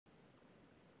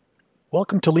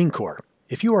Welcome to Leankor.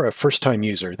 If you are a first-time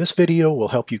user, this video will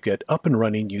help you get up and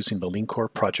running using the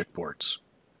Leankor project boards.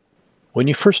 When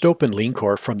you first open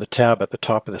Leankor from the tab at the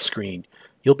top of the screen,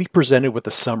 you'll be presented with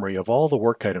a summary of all the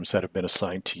work items that have been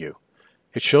assigned to you.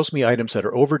 It shows me items that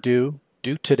are overdue,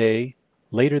 due today,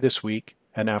 later this week,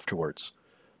 and afterwards.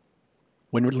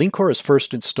 When Leankor is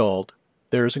first installed,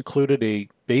 there is included a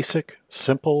basic,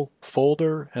 simple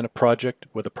folder and a project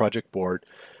with a project board,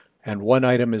 and one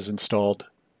item is installed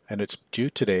and it's due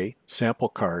today, sample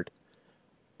card.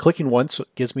 Clicking once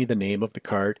gives me the name of the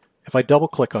card. If I double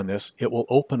click on this, it will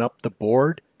open up the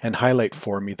board and highlight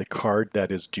for me the card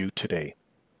that is due today.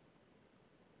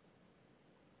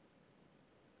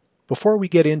 Before we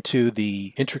get into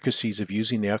the intricacies of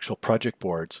using the actual project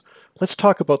boards, let's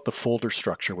talk about the folder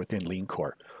structure within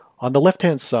Leankor. On the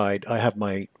left-hand side, I have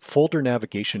my folder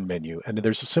navigation menu, and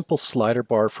there's a simple slider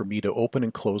bar for me to open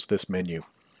and close this menu.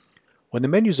 When the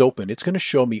menu's open, it's going to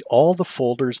show me all the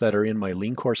folders that are in my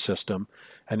Leankor system,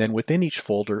 and then within each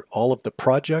folder, all of the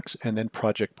projects and then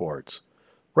project boards.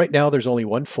 Right now, there's only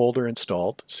one folder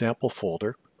installed, sample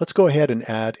folder. Let's go ahead and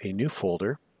add a new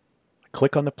folder.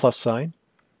 Click on the plus sign,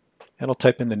 and I'll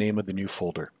type in the name of the new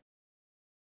folder.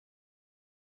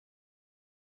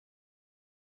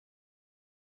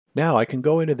 Now I can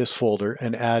go into this folder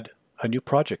and add a new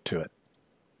project to it.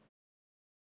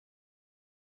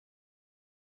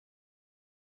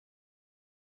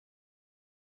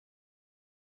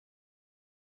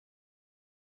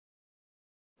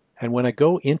 And when I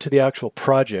go into the actual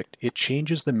project, it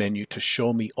changes the menu to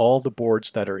show me all the boards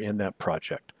that are in that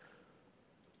project.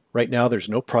 Right now there's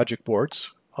no project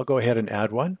boards. I'll go ahead and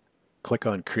add one. Click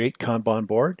on Create Kanban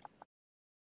Board.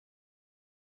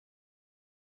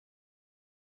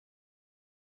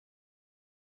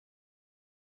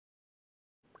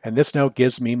 And this now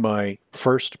gives me my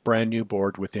first brand new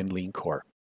board within Leankor.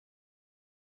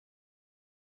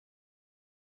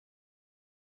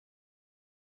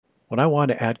 When I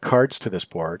want to add cards to this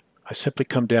board, I simply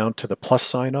come down to the plus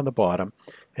sign on the bottom,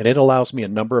 and it allows me a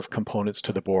number of components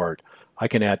to the board. I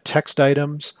can add text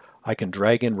items, I can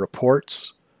drag in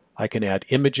reports, I can add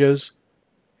images,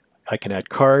 I can add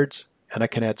cards, and I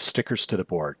can add stickers to the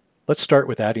board. Let's start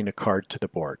with adding a card to the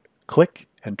board. Click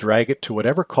and drag it to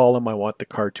whatever column I want the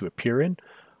card to appear in.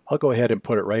 I'll go ahead and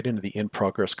put it right into the In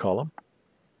Progress column.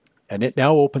 And it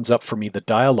now opens up for me the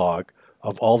dialog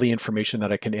of all the information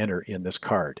that I can enter in this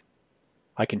card.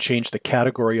 I can change the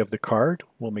category of the card.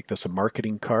 We'll make this a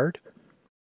marketing card.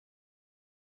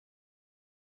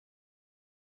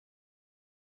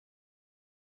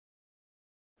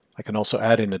 I can also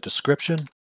add in a description.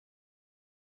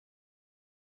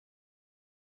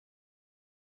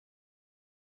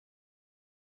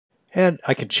 And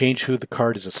I can change who the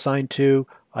card is assigned to.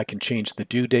 I can change the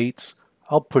due dates.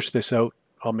 I'll push this out.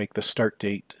 I'll make the start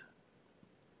date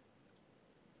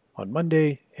on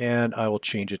Monday, and I will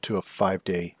change it to a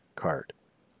 5-day card.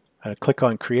 And I click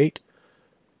on Create,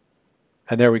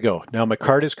 and there we go. Now my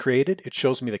card is created. It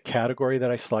shows me the category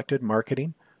that I selected,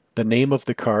 marketing, the name of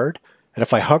the card, and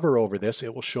if I hover over this,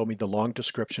 it will show me the long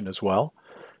description as well.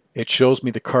 It shows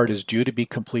me the card is due to be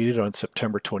completed on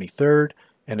September 23rd,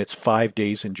 and it's 5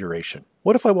 days in duration.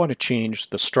 What if I want to change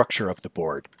the structure of the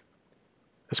board?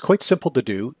 It's quite simple to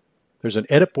do. There's an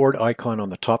Edit Board icon on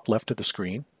the top left of the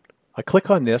screen. I click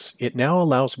on this. It now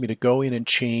allows me to go in and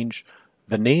change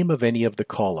the name of any of the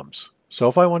columns. So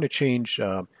if I want to change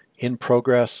In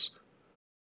Progress,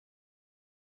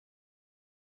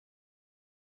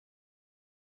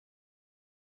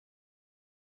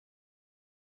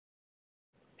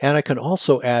 and I can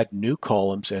also add new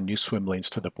columns and new swim lanes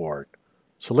to the board.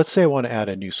 So let's say I want to add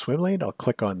a new swim lane. I'll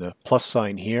click on the plus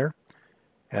sign here,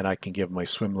 and I can give my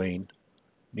swim lane,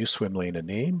 new swim lane, a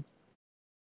name.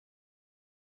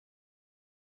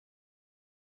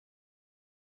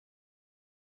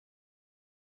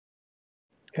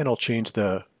 And I'll change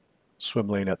the swim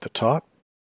lane at the top.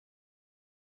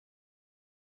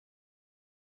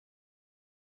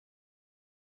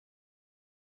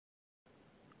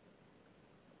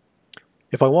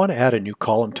 If I want to add a new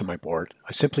column to my board,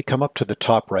 I simply come up to the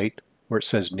top right where it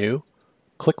says New,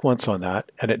 click once on that,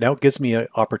 and it now gives me an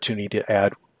opportunity to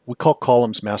add, we call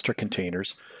columns master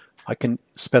containers. I can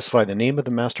specify the name of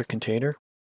the master container.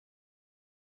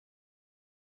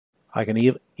 I can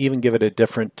even give it a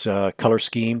different color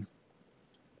scheme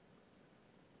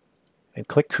and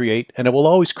click Create, and it will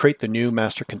always create the new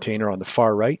master container on the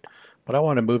far right, but I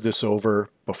want to move this over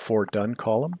before Done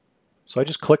column. So I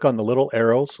just click on the little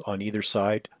arrows on either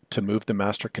side to move the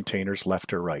master containers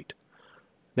left or right.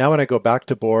 Now when I go back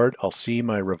to board, I'll see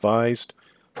my revised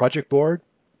project board,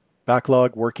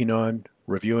 backlog, working on,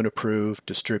 review and approve,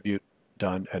 distribute,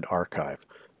 done, and archive.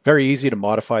 Very easy to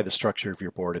modify the structure of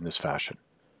your board in this fashion.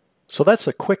 So that's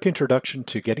a quick introduction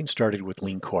to getting started with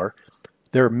Leankor.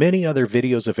 There are many other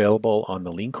videos available on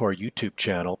the Leankor YouTube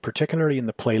channel, particularly in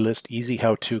the playlist Easy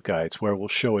How-To Guides, where we'll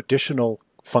show additional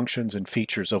functions and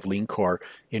features of Leankor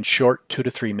in short 2 to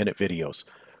 3 minute videos.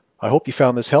 I hope you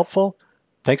found this helpful.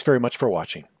 Thanks very much for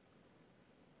watching.